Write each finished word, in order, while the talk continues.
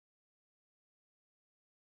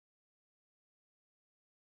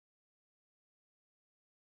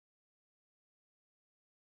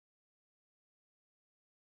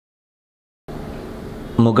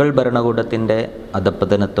മുഗൾ ഭരണകൂടത്തിൻ്റെ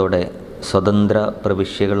അധപ്പതനത്തോടെ സ്വതന്ത്ര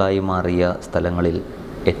പ്രവിശ്യകളായി മാറിയ സ്ഥലങ്ങളിൽ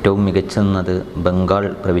ഏറ്റവും മികച്ചെന്നത് ബംഗാൾ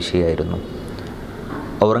പ്രവിശ്യയായിരുന്നു.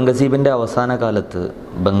 ഔറംഗസീബിൻ്റെ അവസാന കാലത്ത്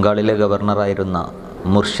ബംഗാളിലെ ഗവർണറായിരുന്ന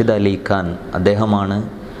മുർഷിദ് അലി ഖാൻ അദ്ദേഹമാണ്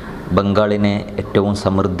ബംഗാളിനെ ഏറ്റവും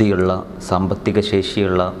സമൃദ്ധിയുള്ള സാമ്പത്തിക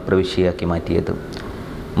ശേഷിയുള്ള പ്രവിശ്യയാക്കി മാറ്റിയത്.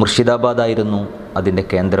 മുർഷിദാബാദ് ആയിരുന്നു അതിൻ്റെ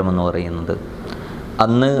കേന്ദ്രമെന്ന് പറയുന്നത്.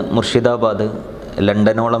 അന്ന് മുർഷിദാബാദ്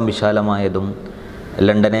ലണ്ടനോളം വിശാലമായതും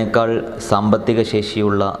ലണ്ടനേക്കാൾ സാമ്പത്തിക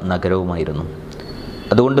ശേഷിയുള്ള നഗരവുമായിരുന്നു.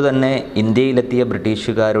 അതുകൊണ്ട് തന്നെ ഇന്ത്യയിലെത്തിയ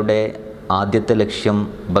ബ്രിട്ടീഷുകാരുടെ ആദ്യത്തെ ലക്ഷ്യം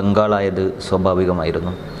ബംഗാളായത്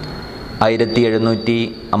സ്വാഭാവികമായിരുന്നു.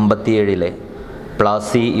 1757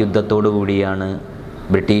 Plassey യുദ്ധത്തോടുകൂടിയാണ്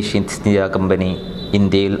British east India company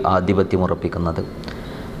ഇന്ത്യയിൽ ആധിപത്യമുറപ്പിക്കുന്നത്.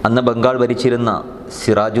 അന്ന് ബംഗാൾ ഭരിച്ചിരുന്ന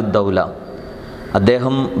സിറാജുദ്ദൗല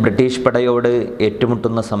അദ്ദേഹം ബ്രിട്ടീഷ് പടയോട്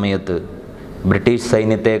ഏറ്റുമുട്ടുന്ന സമയത്ത് ബ്രിട്ടീഷ്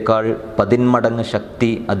സൈന്യത്തേക്കാൾ 10 മടങ്ങ് ശക്തി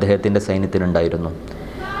അദ്ദേഹത്തിൻ്റെ സൈന്യത്തിനുണ്ടായിരുന്നു.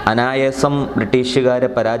 അനായാസം ബ്രിട്ടീഷുകാരെ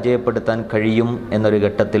പരാജയപ്പെടുത്താൻ കഴിയും എന്നൊരു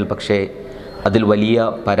ഘട്ടത്തിൽ പക്ഷേ അതിൽ വലിയ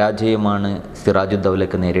പരാജയമാണ്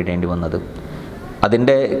സിറാജുദ്ദൗലയ്ക്ക് നേരിടേണ്ടി വന്നത്.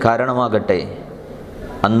 അതിൻ്റെ കാരണമാകട്ടെ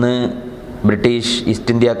അന്ന് ബ്രിട്ടീഷ്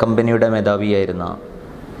ഈസ്റ്റ് ഇന്ത്യ കമ്പനിയുടെ മേധാവിയായിരുന്ന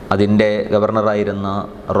അതിൻ്റെ ഗവർണറായിരുന്ന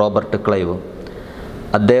റോബർട്ട് ക്ലൈവ്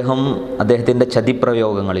അദ്ദേഹത്തിൻ്റെ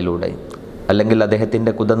ചതിപ്രയോഗങ്ങളിലൂടെ അല്ലെങ്കിൽ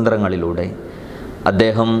അദ്ദേഹത്തിൻ്റെ കുതന്ത്രങ്ങളിലൂടെ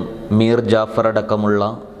അദ്ദേഹം മീർ ജാഫർ അടക്കമുള്ള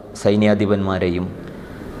സൈന്യാധിപന്മാരെയും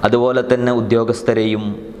അതുപോലെ തന്നെ ഉദ്യോഗസ്ഥരെയും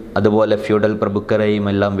അതുപോലെ ഫ്യൂഡൽ പ്രഭുക്കരെയും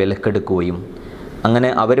എല്ലാം വിലക്കെടുക്കുകയും അങ്ങനെ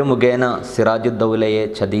അവർ മുഖേന സിറാജുദ്ദൗലയെ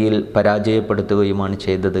ചതിയിൽ പരാജയപ്പെടുത്തുകയുമാണ്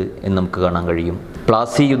ചെയ്തത് എന്ന് നമുക്ക് കാണാൻ കഴിയും.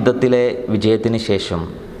 പ്ലാസി യുദ്ധത്തിലെ വിജയത്തിന് ശേഷം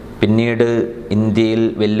പിന്നീട് ഇന്ത്യയിൽ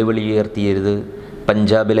വെല്ലുവിളി ഉയർത്തിയത്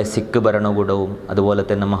പഞ്ചാബിലെ സിഖ് ഭരണകൂടവും അതുപോലെ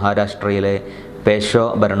തന്നെ മഹാരാഷ്ട്രയിലെ പേഷ്വ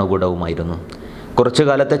ഭരണകൂടവുമായിരുന്നു. കുറച്ചു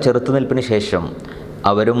കാലത്തെ ചെറുത്തുനിൽപ്പിന് ശേഷം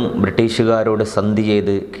അവരും ബ്രിട്ടീഷുകാരോട് സന്ധി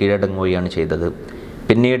ചെയ്ത് കീഴടങ്ങുകയാണ് ചെയ്തത്.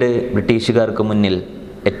 പിന്നീട് ബ്രിട്ടീഷുകാർക്ക് മുന്നിൽ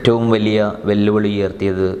ഏറ്റവും വലിയ വെല്ലുവിളി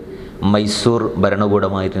ഉയർത്തിയത് മൈസൂർ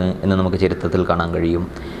ഭരണകൂടമായിരുന്നു എന്ന് നമുക്ക് ചരിത്രത്തിൽ കാണാൻ കഴിയും.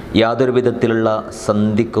 യാതൊരു വിധത്തിലുള്ള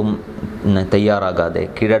സന്ധിക്കും തയ്യാറാകാതെ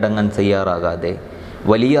കീഴടങ്ങാൻ തയ്യാറാകാതെ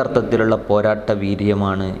വലിയ അർത്ഥത്തിലുള്ള പോരാട്ട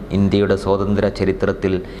വീര്യമാണ് ഇന്ത്യയുടെ സ്വാതന്ത്ര്യ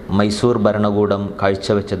ചരിത്രത്തിൽ മൈസൂർ ഭരണകൂടം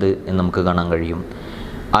കാഴ്ചവെച്ചത് എന്ന് നമുക്ക് കാണാൻ കഴിയും.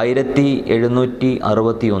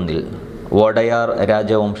 1761 വോഡയാർ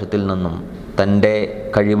രാജവംശത്തിൽ നിന്നും തൻ്റെ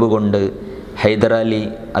കഴിവുകൊണ്ട് ഹൈദരാലി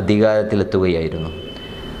അധികാരത്തിലെത്തുകയായിരുന്നു.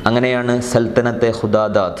 അങ്ങനെയാണ് സൽത്തനത്തെ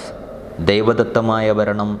ഖുദാദാദ് ദൈവദത്തമായ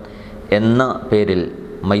ഭരണം എന്ന പേരിൽ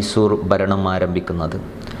മൈസൂർ ഭരണം ആരംഭിക്കുന്നത്.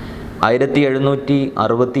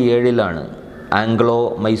 1767 ആംഗ്ലോ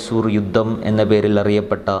മൈസൂർ യുദ്ധം എന്ന പേരിൽ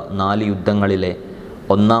അറിയപ്പെട്ട 4 യുദ്ധങ്ങളിലെ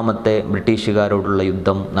ഒന്നാമത്തെ ബ്രിട്ടീഷുകാരോടുള്ള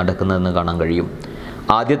യുദ്ധം നടക്കുന്നതെന്ന് കാണാൻ കഴിയും.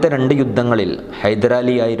 ആദ്യത്തെ 2 യുദ്ധങ്ങളിൽ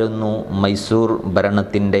ഹൈദരാലി ആയിരുന്നു മൈസൂർ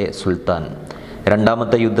ഭരണത്തിൻ്റെ സുൽത്താൻ.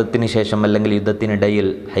 രണ്ടാമത്തെ യുദ്ധത്തിന് ശേഷം അല്ലെങ്കിൽ യുദ്ധത്തിനിടയിൽ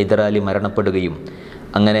ഹൈദരാലി മരണപ്പെടുകയും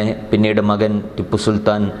അങ്ങനെ പിന്നീട് മകൻ ടിപ്പു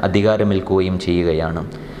സുൽത്താൻ അധികാരമേൽക്കുകയും ചെയ്യുകയാണ്.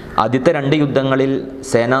 ആദ്യത്തെ 2 യുദ്ധങ്ങളിൽ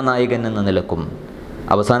സേനാനായകൻ എന്ന നിലക്കും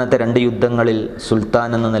അവസാനത്തെ 2 യുദ്ധങ്ങളിൽ സുൽത്താൻ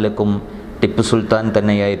എന്ന നിലക്കും ടിപ്പു സുൽത്താൻ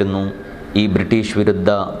തന്നെയായിരുന്നു ഈ ബ്രിട്ടീഷ്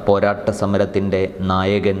വിരുദ്ധ പോരാട്ട സമരത്തിൻ്റെ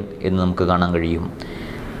നായകൻ എന്ന് നമുക്ക് കാണാൻ കഴിയും.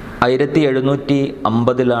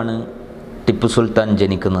 1750 ടിപ്പു സുൽത്താൻ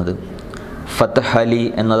ജനിക്കുന്നത്. ഫതഹ് അലി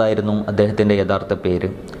എന്നതായിരുന്നു അദ്ദേഹത്തിൻ്റെ യഥാർത്ഥ പേര്.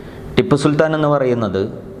 ടിപ്പു സുൽത്താൻ എന്ന് പറയുന്നത്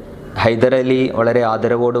ഹൈദരലി വളരെ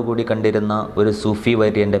ആദരവോടുകൂടി കണ്ടിരുന്ന ഒരു സൂഫി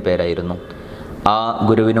വര്യൻ്റെ പേരായിരുന്നു. ആ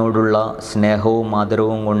ഗുരുവിനോടുള്ള സ്നേഹവും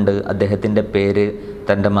ആദരവും കൊണ്ട് അദ്ദേഹത്തിൻ്റെ പേര്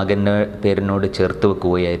തൻ്റെ മകൻ്റെ പേരിനോട് ചേർത്ത്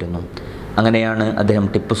വെക്കുകയായിരുന്നു. അങ്ങനെയാണ് അദ്ദേഹം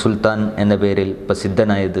ടിപ്പു സുൽത്താൻ എന്ന പേരിൽ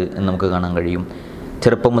പ്രസിദ്ധനായത് എന്ന് നമുക്ക് കാണാൻ കഴിയും.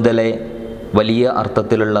 ചെറുപ്പം മുതലേ വലിയ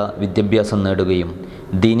അർത്ഥത്തിലുള്ള വിദ്യാഭ്യാസം നേടുകയും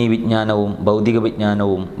ദീനി വിജ്ഞാനവും ഭൗതിക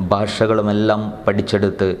വിജ്ഞാനവും ഭാഷകളുമെല്ലാം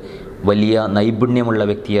പഠിച്ചെടുത്ത് വലിയ നൈപുണ്യമുള്ള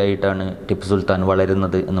വ്യക്തിയായിട്ടാണ് ടിപ്പു സുൽത്താൻ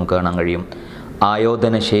വളരുന്നത് എന്ന് നമുക്ക് കാണാൻ കഴിയും.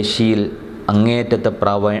 ആയോധന ശേഷിയിൽ അങ്ങേയറ്റത്തെ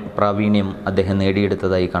പ്രാവീണ്യം അദ്ദേഹം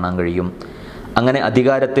നേടിയെടുത്തതായി കാണാൻ കഴിയും. അങ്ങനെ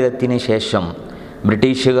അധികാരത്തിലെത്തിയതിന് ശേഷം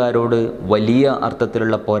ബ്രിട്ടീഷുകാരോട് വലിയ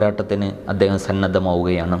അർത്ഥത്തിലുള്ള പോരാട്ടത്തിന് അദ്ദേഹം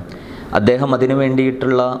സന്നദ്ധമാവുകയാണ്. അദ്ദേഹം അതിനു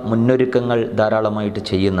വേണ്ടിയിട്ടുള്ള മുന്നൊരുക്കങ്ങൾ ധാരാളമായിട്ട്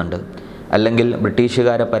ചെയ്യുന്നുണ്ട്. അല്ലെങ്കിൽ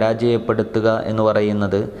ബ്രിട്ടീഷുകാരെ പരാജയപ്പെടുത്തുക എന്ന്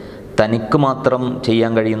പറയുന്നത് തനിക്ക് മാത്രം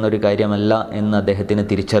ചെയ്യാൻ കഴിയുന്ന ഒരു കാര്യമല്ല എന്ന് അദ്ദേഹത്തിന്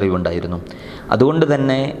തിരിച്ചറിവുണ്ടായിരുന്നു. അതുകൊണ്ട്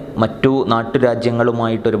തന്നെ മറ്റു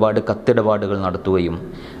നാട്ടുരാജ്യങ്ങളുമായിട്ട് ഒരുപാട് കത്തിടപാടുകൾ നടത്തുകയും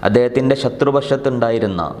അദ്ദേഹത്തിൻ്റെ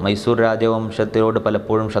ശത്രുപക്ഷത്തുണ്ടായിരുന്ന മൈസൂർ രാജവംശത്തോട്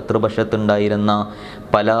പലപ്പോഴും ശത്രുപക്ഷത്തുണ്ടായിരുന്ന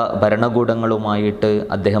പല ഭരണകൂടങ്ങളുമായിട്ട്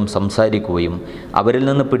അദ്ദേഹം സംസാരിക്കുകയും അവരിൽ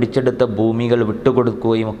നിന്ന് പിടിച്ചെടുത്ത ഭൂമികൾ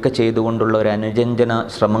വിട്ടുകൊടുക്കുകയും ഒക്കെ ചെയ്തുകൊണ്ടുള്ള ഒരു അനുരഞ്ജന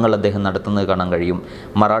ശ്രമങ്ങൾ അദ്ദേഹം നടത്തുന്നത് കാണാൻ കഴിയും.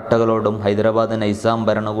 മറാഠകളോടും ഹൈദരാബാദ് നൈസാം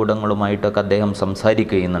ഭരണകൂടങ്ങളുമായിട്ടൊക്കെ അദ്ദേഹം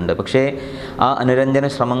സംസാരിക്കുന്നുണ്ട്. പക്ഷേ ആ അനുരഞ്ജന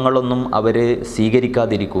ശ്രമങ്ങളൊന്നും അവർ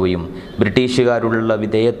സ്വീകരിക്കാതിരിക്കുകയും ബ്രിട്ടീഷുകാരുള്ള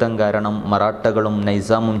വിധേയത്വം കാരണം മറാഠകളും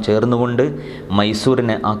നൈസാമും ചേർന്നുകൊണ്ട്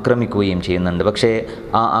മൈസൂരിനെ ആക്രമിക്കുകയും ചെയ്യുന്നുണ്ട്. പക്ഷേ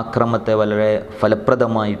ആ ആക്രമണത്തെ വളരെ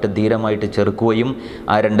ഫലപ്രദമായിട്ട് ധീരമായിട്ട് ചെറുക്കുകയും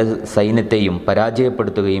ആ രണ്ട് സൈന്യത്തെയും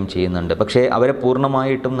പരാജയപ്പെടുത്തുകയും ചെയ്യുന്നുണ്ട്. പക്ഷേ അവരെ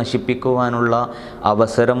പൂർണ്ണമായിട്ടും നശിപ്പിക്കുവാനുള്ള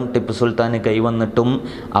അവസരം ടിപ്പു സുൽത്താന് കൈവന്നിട്ടും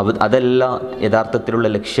അതല്ല യഥാർത്ഥത്തിലുള്ള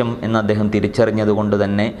ലക്ഷ്യം എന്ന് അദ്ദേഹം തിരിച്ചറിഞ്ഞതുകൊണ്ട്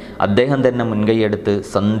തന്നെ അദ്ദേഹം തന്നെ മുൻകൈയെടുത്ത്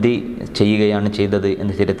സന്ധി ചെയ്യുകയാണ് ചെയ്തത്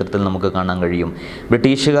എന്ന് ചരിത്രത്തിൽ നമുക്ക് കാണാൻ കഴിയും.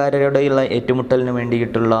 ബ്രിട്ടീഷുകാരുടെയുള്ള ഏറ്റുമുട്ടലിന്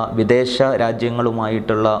വേണ്ടിയിട്ടുള്ള വിദേശ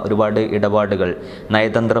രാജ്യങ്ങളുമായിട്ടുള്ള ഒരുപാട് ഇടപാടുകൾ,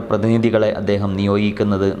 നയതന്ത്ര പ്രതിനിധികളെ അദ്ദേഹം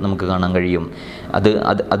നിയോഗിക്കുന്നത് നമുക്ക് കാണാൻ കഴിയും.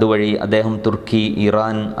 അതുവഴി അദ്ദേഹം തുർക്കി,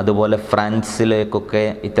 ഇറാൻ, അതുപോലെ ഫ്രാൻസിലേക്കൊക്കെ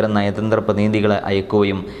ഇത്തരം നയതന്ത്ര പ്രതിനിധികളെ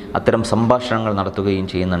അയക്കുകയും അത്തരം സംഭാഷണങ്ങൾ നടത്തുകയും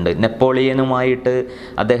ചെയ്യുന്നുണ്ട്. നെപ്പോളിയനുമായിട്ട്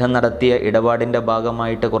അദ്ദേഹം നടത്തിയ ഇടപാടിൻ്റെ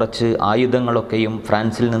ഭാഗമായിട്ട് കുറച്ച് ആയുധങ്ങളൊക്കെയും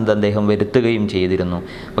ഫ്രാൻസിൽ നിന്ന് അദ്ദേഹം വരുത്തുകയും ചെയ്തിരുന്നു.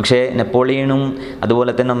 പക്ഷേ നെപ്പോളിയനും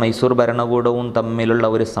അതുപോലെ തന്നെ മൈസൂർ ഭരണകൂടവും തമ്മിലുള്ള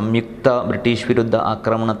ഒരു സംയുക്ത ബ്രിട്ടീഷ് വിരുദ്ധ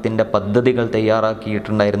ആക്രമണത്തിൻ്റെ പദ്ധതികൾ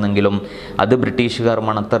തയ്യാറാക്കിയിട്ടുണ്ടായിരുന്നെങ്കിലും അത് ബ്രിട്ടീഷുകാർ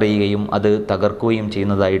മണത്തറിയുകയും അത് തകർക്കുകയും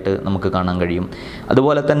ചെയ്യുന്നതായിട്ട് നമുക്ക് കാണാൻ കഴിയും.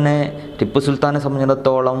 അതുപോലെ തന്നെ ടിപ്പു സുൽത്താനെ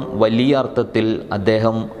സംബന്ധിച്ചിടത്തോളം വലിയ അർത്ഥത്തിൽ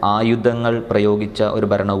അദ്ദേഹം ആയുധങ്ങൾ പ്രയോഗിച്ച ഒരു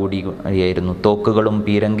ഭരണകൂടിയായിരുന്നു. തോക്കുകളും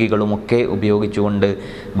പീരങ്കികളും ഒക്കെ ഉപയോഗിച്ചുകൊണ്ട്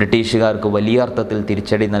ബ്രിട്ടീഷുകാർക്ക് വലിയ അർത്ഥത്തിൽ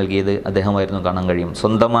തിരിച്ചടി നൽകിയത് അദ്ദേഹമായിരുന്നു കാണാൻ കഴിയും.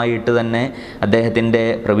 സ്വന്തമായിട്ട് തന്നെ അദ്ദേഹത്തിൻ്റെ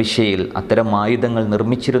പ്രവിശ്യയിൽ അത്തരം ആയുധങ്ങൾ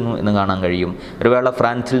നിർമ്മിച്ചിരുന്നു എന്ന് കാണാൻ കഴിയും. ഒരു വേള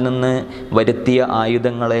ഫ്രാൻസിൽ നിന്ന് വരുത്തിയ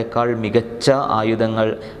ആയുധങ്ങളെക്കാൾ മികച്ച ആയുധങ്ങൾ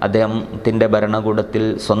അദ്ദേഹത്തിൻ്റെ ഭരണകൂടത്തിൽ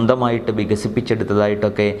സ്വന്തമായിട്ട്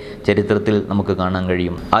വികസിപ്പിച്ചെടുത്തതായിട്ടൊക്കെ ചരിത്രത്തിൽ നമുക്ക് കാണാൻ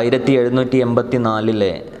കഴിയും.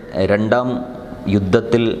 1784 രണ്ടാം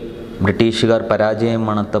യുദ്ധത്തിൽ ബ്രിട്ടീഷുകാർ പരാജയം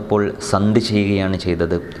മണത്തപ്പോൾ സന്ധി ചെയ്യുകയാണ്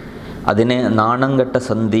ചെയ്തത്. അതിനെ നാണം കെട്ട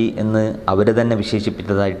സന്ധി എന്ന് അവർ തന്നെ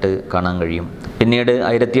വിശേഷിപ്പിച്ചതായിട്ട് കാണാൻ കഴിയും. പിന്നീട്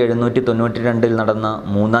 1792 നടന്ന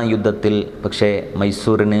മൂന്നാം യുദ്ധത്തിൽ പക്ഷേ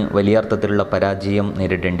മൈസൂരിന് വലിയ അർത്ഥത്തിലുള്ള പരാജയം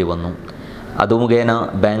നേരിടേണ്ടി വന്നു. അത് മുഖേന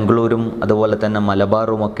ബാംഗ്ലൂരും അതുപോലെ തന്നെ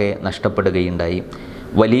മലബാറുമൊക്കെ നഷ്ടപ്പെടുകയുണ്ടായി.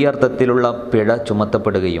 വലിയ അർത്ഥത്തിലുള്ള പിഴ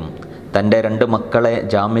ചുമത്തപ്പെടുകയും തൻ്റെ 2 മക്കളെ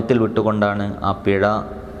ജാമ്യത്തിൽ വിട്ടുകൊണ്ടാണ് ആ പിഴ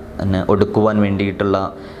ഒടുക്കുവാൻ വേണ്ടിയിട്ടുള്ള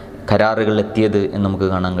കരാറുകൾ എത്തിയത് എന്ന് നമുക്ക്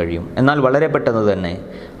കാണാൻ കഴിയും. എന്നാൽ വളരെ പെട്ടെന്ന് തന്നെ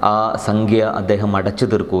ആ സംഖ്യ അദ്ദേഹം അടച്ചു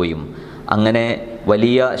തീർക്കുകയും അങ്ങനെ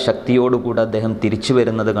വലിയ ശക്തിയോടുകൂടി അദ്ദേഹം തിരിച്ചു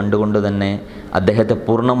വരുന്നത് കണ്ടുകൊണ്ട് തന്നെ അദ്ദേഹത്തെ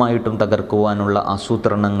പൂർണ്ണമായിട്ടും തകർക്കുവാനുള്ള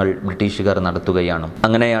ആസൂത്രണങ്ങൾ ബ്രിട്ടീഷുകാർ നടത്തുകയാണ്.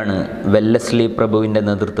 അങ്ങനെയാണ് വെല്ലസ്ലി പ്രഭുവിൻ്റെ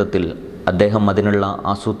നേതൃത്വത്തിൽ അദ്ദേഹം അതിനുള്ള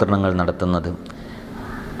ആസൂത്രണങ്ങൾ നടത്തുന്നത്.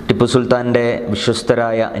 ടിപ്പു സുൽത്താൻ്റെ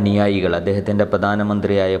വിശ്വസ്തരായ അനുയായികൾ അദ്ദേഹത്തിൻ്റെ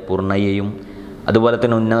പ്രധാനമന്ത്രിയായ പൂർണ്ണയ്യയും അതുപോലെ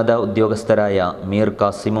തന്നെ ഉന്നത ഉദ്യോഗസ്ഥരായ മീർ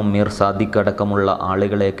കാസിമും മീർ സാദിഖ് അടക്കമുള്ള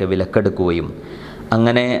ആളുകളെയൊക്കെ വിലക്കെടുക്കുകയും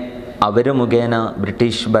അങ്ങനെ അവർ മുഖേന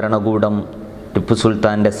ബ്രിട്ടീഷ് ഭരണകൂടം ടിപ്പു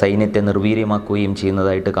സുൽത്താൻ്റെ സൈന്യത്തെ നിർവീര്യമാക്കുകയും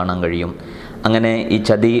ചെയ്യുന്നതായിട്ട് കാണാൻ കഴിയും. അങ്ങനെ ഈ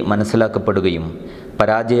ചതി മനസ്സിലാക്കപ്പെടുകയും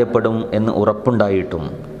പരാജയപ്പെടും എന്ന് ഉറപ്പുണ്ടായിട്ടും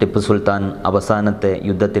ടിപ്പു സുൽത്താൻ അവസാനത്തെ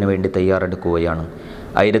യുദ്ധത്തിന് വേണ്ടി തയ്യാറെടുക്കുകയാണ്.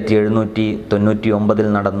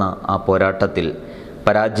 1799 നടന്ന ആ പോരാട്ടത്തിൽ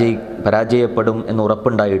പരാജയപ്പെടും എന്ന്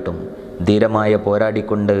ഉറപ്പുണ്ടായിട്ടും ധീരമായ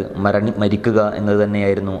പോരാടിക്കൊണ്ട് മരിക്കുക എന്നത്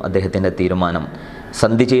തന്നെയായിരുന്നു അദ്ദേഹത്തിൻ്റെ തീരുമാനം.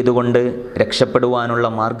 സന്ധി ചെയ്തുകൊണ്ട് രക്ഷപ്പെടുവാനുള്ള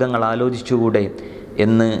മാർഗങ്ങൾ ആലോചിച്ചുകൂടെ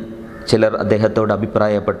എന്ന് ചിലർ അദ്ദേഹത്തോട്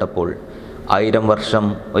അഭിപ്രായപ്പെട്ടപ്പോൾ 1000 വർഷം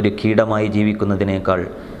ഒരു കീടമായി ജീവിക്കുന്നതിനേക്കാൾ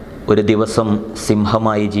ഒരു ദിവസം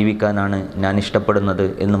സിംഹമായി ജീവിക്കാനാണ് ഞാൻ ഇഷ്ടപ്പെടുന്നത്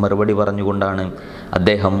എന്ന് മറുപടി പറഞ്ഞുകൊണ്ടാണ്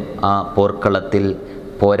അദ്ദേഹം ആ പോർക്കളത്തിൽ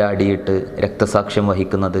പോരാടിയിട്ട് രക്തസാക്ഷ്യം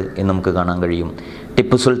വഹിക്കുന്നത് എന്ന് നമുക്ക് കാണാൻ കഴിയും.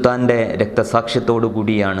 ടിപ്പു സുൽത്താൻ്റെ രക്തസാക്ഷ്യത്തോടു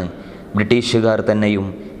കൂടിയാണ് ബ്രിട്ടീഷുകാർ തന്നെയും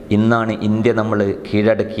ഇന്നാണ് ഇന്ത്യ നമ്മൾ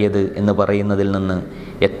കീഴടക്കിയത് എന്ന് പറയുന്നതിൽ നിന്ന്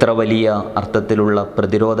എത്ര വലിയ അർത്ഥത്തിലുള്ള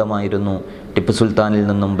പ്രതിരോധമായിരുന്നു ടിപ്പു സുൽത്താനിൽ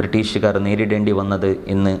നിന്നും ബ്രിട്ടീഷുകാർ നേരിടേണ്ടി വന്നത്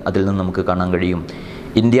എന്ന് അതിൽ നിന്ന് നമുക്ക് കാണാൻ കഴിയും.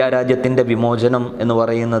 ഇന്ത്യ രാജ്യത്തിൻ്റെ വിമോചനം എന്ന്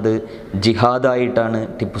പറയുന്നത് ജിഹാദായിട്ടാണ്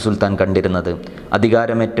ടിപ്പു സുൽത്താൻ കണ്ടിരുന്നത്.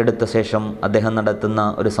 അധികാരം ഏറ്റെടുത്ത ശേഷം അദ്ദേഹം നടത്തുന്ന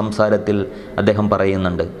ഒരു സംസാരത്തിൽ അദ്ദേഹം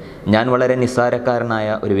പറയുന്നുണ്ട്, ഞാൻ വളരെ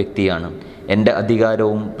നിസ്സാരക്കാരനായ ഒരു വ്യക്തിയാണ്. എൻ്റെ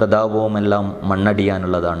അധികാരവും പ്രതാപവുമെല്ലാം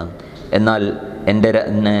മണ്ണടിയാനുള്ളതാണ്. എന്നാൽ എൻ്റെ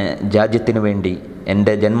രാജ്യത്തിന് വേണ്ടി,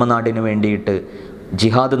 എൻ്റെ ജന്മനാടിന് വേണ്ടിയിട്ട്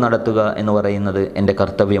ജിഹാദ് നടത്തുക എന്ന് പറയുന്നത് എൻ്റെ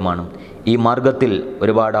കർത്തവ്യമാണ്. ഈ മാർഗത്തിൽ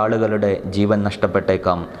ഒരുപാട് ആളുകളുടെ ജീവൻ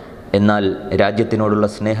നഷ്ടപ്പെട്ടേക്കാം. എന്നാൽ രാജ്യത്തിനോടുള്ള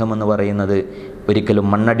സ്നേഹമെന്ന് പറയുന്നത് ഒരിക്കലും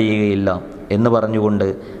മണ്ണടിയുകയില്ല എന്ന് പറഞ്ഞുകൊണ്ട്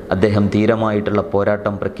അദ്ദേഹം ധീരമായിട്ടുള്ള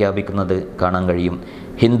പോരാട്ടം പ്രഖ്യാപിക്കുന്നത് കാണാൻ കഴിയും.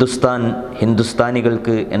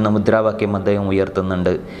 ഹിന്ദുസ്ഥാനികൾക്ക് എന്ന മുദ്രാവാക്യം അദ്ദേഹം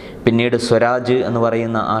ഉയർത്തുന്നുണ്ട്. പിന്നീട് സ്വരാജ് എന്ന്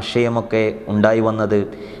പറയുന്ന ആശയമൊക്കെ ഉണ്ടായി വന്നത്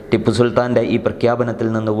ടിപ്പു സുൽത്താൻ്റെ ഈ പ്രഖ്യാപനത്തിൽ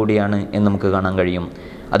നിന്നുകൂടിയാണ് എന്ന് നമുക്ക് കാണാൻ കഴിയും.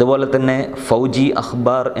 അതുപോലെ തന്നെ ഫൗജി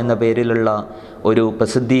അഖ്ബാർ എന്ന പേരിലുള്ള ഒരു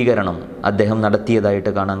പ്രസിദ്ധീകരണം അദ്ദേഹം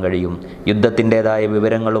നടത്തിയതായിട്ട് കാണാൻ കഴിയും. യുദ്ധത്തിൻ്റേതായ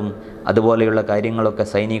വിവരങ്ങളും അതുപോലെയുള്ള കാര്യങ്ങളൊക്കെ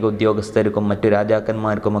സൈനിക ഉദ്യോഗസ്ഥർക്കും മറ്റു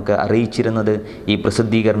രാജാക്കന്മാർക്കുമൊക്കെ അറിയിച്ചിരുന്നത് ഈ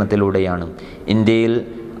പ്രസിദ്ധീകരണത്തിലൂടെയാണ്. ഇന്ത്യയിൽ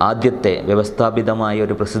ആദ്യത്തെ വ്യവസ്ഥാപിതമായ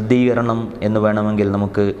ഒരു പ്രസിദ്ധീകരണം എന്ന് വേണമെങ്കിൽ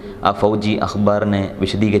നമുക്ക് ആ ഫൗജി അഖ്ബാറിനെ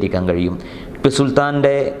വിശദീകരിക്കാൻ കഴിയും. ടിപ്പു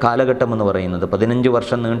സുൽത്താൻ്റെ കാലഘട്ടം എന്ന് പറയുന്നത് 15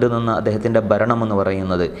 വർഷം നീണ്ടുനിന്ന അദ്ദേഹത്തിൻ്റെ ഭരണമെന്ന്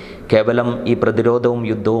പറയുന്നത് കേവലം ഈ പ്രതിരോധവും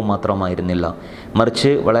യുദ്ധവും മാത്രമായിരുന്നില്ല,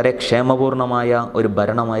 മറിച്ച് വളരെ ക്ഷേമപൂർണമായ ഒരു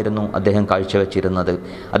ഭരണമായിരുന്നു അദ്ദേഹം കാഴ്ചവെച്ചിരുന്നത്.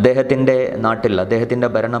 അദ്ദേഹത്തിൻ്റെ നാട്ടിൽ, അദ്ദേഹത്തിൻ്റെ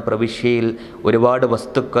ഭരണ പ്രവിശ്യയിൽ ഒരുപാട്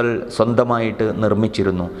വസ്തുക്കൾ സ്വന്തമായിട്ട്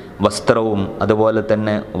നിർമ്മിച്ചിരുന്നു. വസ്ത്രവും അതുപോലെ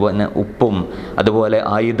തന്നെ ഉപ്പും അതുപോലെ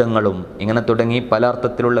ആയുധങ്ങളും ഇങ്ങനെ തുടങ്ങി പല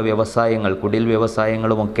അർത്ഥത്തിലുള്ള വ്യവസായങ്ങൾ, കുടിൽ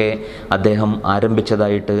വ്യവസായങ്ങളുമൊക്കെ അദ്ദേഹം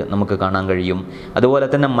ആരംഭിച്ചതായിട്ട് നമുക്ക് കാണാൻ കഴിയും. അതുപോലെ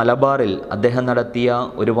തന്നെ മലബാറിൽ അദ്ദേഹം നടത്തിയ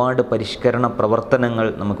ഒരുപാട് പരിഷ്കരണ പ്രവർത്തനങ്ങൾ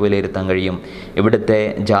നമുക്ക് വിലയിരുത്താൻ കഴിയും. ഇവിടുത്തെ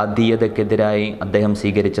ജാതീയതയ്ക്കെതിരായി അദ്ദേഹം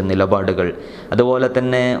സ്വീകരിച്ച നിലപാടുകൾ, അതുപോലെ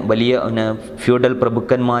തന്നെ വലിയ ഫ്യൂഡൽ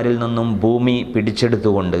പ്രഭുക്കന്മാരിൽ നിന്നും ഭൂമി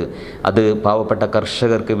പിടിച്ചെടുത്തുകൊണ്ട് അത് പാവപ്പെട്ട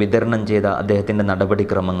കർഷകർക്ക് വിതരണം ചെയ്ത അദ്ദേഹത്തിൻ്റെ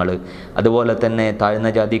നടപടിക്രമങ്ങൾ, അതുപോലെ തന്നെ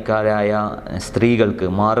താഴ്ന്ന ജാതിക്കാരായ സ്ത്രീകൾക്ക്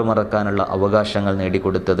മാറുമറക്കാനുള്ള അവകാശങ്ങൾ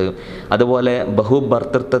നേടിക്കൊടുത്തത്, അതുപോലെ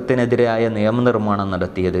ബഹുഭർത്തൃത്വത്തിനെതിരായ നിയമനിർമ്മാണം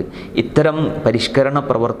നടത്തിയത്, ഇത്തരം പരിഷ്കരണ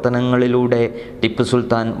പ്രവർത്തനങ്ങളിലൂടെ ടിപ്പു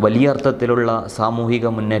സുൽത്താൻ വലിയ അർത്ഥത്തിലുള്ള സാമൂഹിക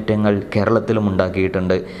മുന്നേറ്റങ്ങൾ കേരളത്തിലും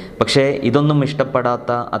ഉണ്ടാക്കിയിട്ടുണ്ട്. പക്ഷേ ഇതൊന്നും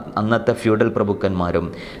ഇഷ്ടപ്പെടാത്ത അന്നത്തെ ഫ്യൂഡൽ പ്രഭുക്കന്മാരും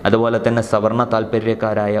അതുപോലെ തന്നെ സവർണ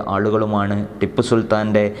താല്പര്യക്കാരായ ആളുകളുമാണ് ടിപ്പു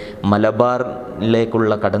സുൽത്താൻ്റെ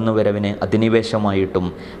മലബാറിലേക്കുള്ള കടന്നുവരവിനെ അധിനിവേശമായിട്ടും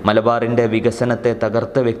മലബാറിൻ്റെ വികസനത്തെ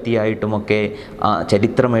തകർത്ത വ്യക്തിയായിട്ടുമൊക്കെ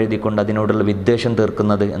ചരിത്രം എഴുതിക്കൊണ്ട് അതിനോടുള്ള വിദ്വേഷം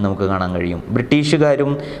തീർക്കുന്നത് എന്ന് നമുക്ക് കാണാൻ കഴിയും.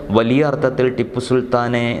 ബ്രിട്ടീഷുകാരും വലിയ അർത്ഥത്തിൽ ടിപ്പു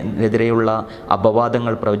സുൽത്താനെതിരെയുള്ള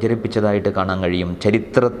അപവാദങ്ങൾ പ്രചരിപ്പിച്ചതായിട്ട് കാണാൻ കഴിയും.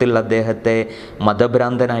 ചരിത്രത്തിൽ അദ്ദേഹത്തെ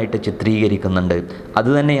മതഭ്രാന്തനായിട്ട് ചിത്രീകരിക്കുന്നുണ്ട്.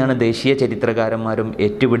 അതുതന്നെയാണ് ദേശീയ ചരിത്രകാരന്മാരും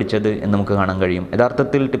ഏറ്റുപിടിച്ചത് എന്ന് നമുക്ക് കാണാൻ കഴിയും.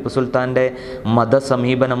 യഥാർത്ഥത്തിൽ ടിപ്പു സുൽത്താൻ്റെ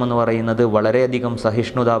മതസമീപനം എന്ന് പറയുന്നത് വളരെയധികം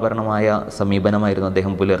സഹിഷ്ണുതാപരമായ സമീപനമായിരുന്നു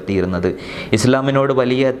അദ്ദേഹം പുലർത്തിയിരുന്നത്. ഇസ്ലാമിനോട്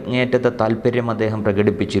വലിയ അങ്ങേയറ്റത്തെ താല്പര്യം അദ്ദേഹം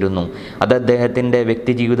പ്രകടിപ്പിച്ചിരുന്നു. അത് അദ്ദേഹത്തിൻ്റെ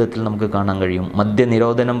വ്യക്തി ജീവിതത്തിൽ നമുക്ക് കാണാൻ കഴിയും.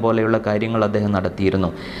 മദ്യനിരോധനം പോലെയുള്ള കാര്യങ്ങൾ അദ്ദേഹം നടത്തിയിരുന്നു.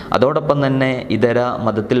 അതോടൊപ്പം തന്നെ ഇതര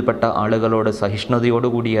മതത്തിൽപ്പെട്ട ആളുകളോട്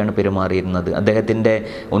സഹിഷ്ണുതയോടുകൂടിയാണ് പെരുമാറിയിരുന്നത്. അദ്ദേഹത്തിൻ്റെ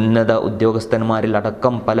ഉന്നത ഉദ്യോഗസ്ഥന്മാരിൽ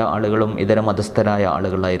അടക്കം പല ആളുകളും ഇതര മതസ്ഥരായ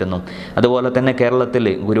ആളുകളായിരുന്നു. അതുപോലെ തന്നെ കേരളത്തിൽ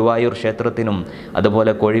ഗുരുവായൂർ ക്ഷേത്രത്തിനും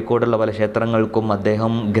അതുപോലെ കോഴിക്കോടുള്ള പല ക്ഷേത്രങ്ങൾക്കും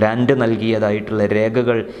അദ്ദേഹം ഗ്രാൻഡ് നൽകിയതായിട്ടുള്ള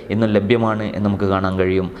രേഖകൾ ഇന്നും ലഭ്യമാണ് എന്ന് നമുക്ക് കാണാൻ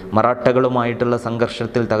കഴിയും. മറാഠകളുമായിട്ടുള്ള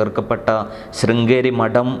സംഘർഷത്തിൽ തകർക്കപ്പെട്ട ശൃംഗേരി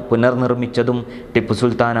മഠം പുനർനിർമ്മിച്ചതും ടിപ്പു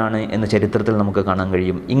സുൽത്താനാണ് എന്ന് ചരിത്രത്തിൽ നമുക്ക് കാണാൻ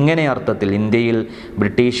കഴിയും. ഇങ്ങനെ അർത്ഥത്തിൽ ഇന്ത്യയിൽ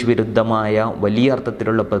ബ്രിട്ടീഷ് വിരുദ്ധമായ വലിയ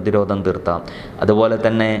അർത്ഥത്തിലുള്ള പ്രതിരോധം തീർത്ത, അതുപോലെ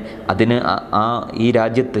തന്നെ അതിന് ഈ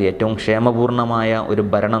രാജ്യത്ത് ഏറ്റവും ക്ഷേമപൂർണമായ ഒരു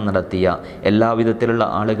ഭരണം നടത്തിയ, എല്ലാവിധത്തിലുള്ള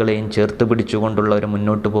ആളുകളെയും ചേർത്ത് പിടിച്ചുകൊണ്ടുള്ള ഒരു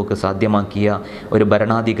മുന്നോട്ട് പോക്ക് സാധ്യമാക്കിയ ഒരു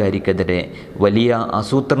ഭരണാധികാരിക്കെതിരെ വലിയ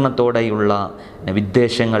ആസൂത്രണത്തോടെയുള്ള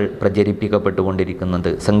വിദ്വേഷങ്ങൾ പ്രചരിപ്പിക്കപ്പെട്ടുകൊണ്ടിരിക്കുന്നത്.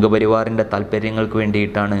 സംഘപരിവാറിൻ്റെ താല്പര്യങ്ങൾക്ക്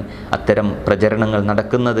വേണ്ടിയിട്ടാണ് അത്തരം പ്രചരണങ്ങൾ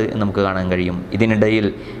നടക്കുന്നത് എന്ന് നമുക്ക് കാണാൻ കഴിയും. ഇതിനിടയിൽ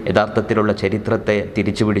യഥാർത്ഥത്തിലുള്ള ചരിത്രത്തെ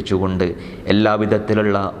തിരിച്ചു പിടിച്ചുകൊണ്ട്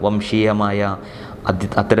എല്ലാവിധത്തിലുള്ള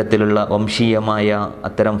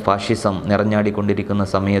അത്തരം ഫാഷിസം നിറഞ്ഞാടിക്കൊണ്ടിരിക്കുന്ന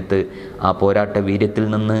സമയത്ത് ആ പോരാട്ട വീര്യത്തിൽ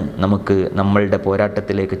നിന്ന് നമുക്ക് നമ്മളുടെ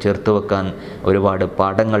പോരാട്ടത്തിലേക്ക് ചേർത്ത് വെക്കാൻ ഒരുപാട്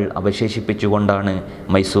പാഠങ്ങൾ അവശേഷിപ്പിച്ചുകൊണ്ടാണ്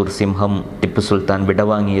മൈസൂർ സിംഹം ടിപ്പു സുൽത്താൻ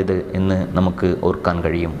വിടവാങ്ങിയത് എന്ന് നമുക്ക് ഓർക്കാൻ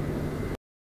കഴിയും.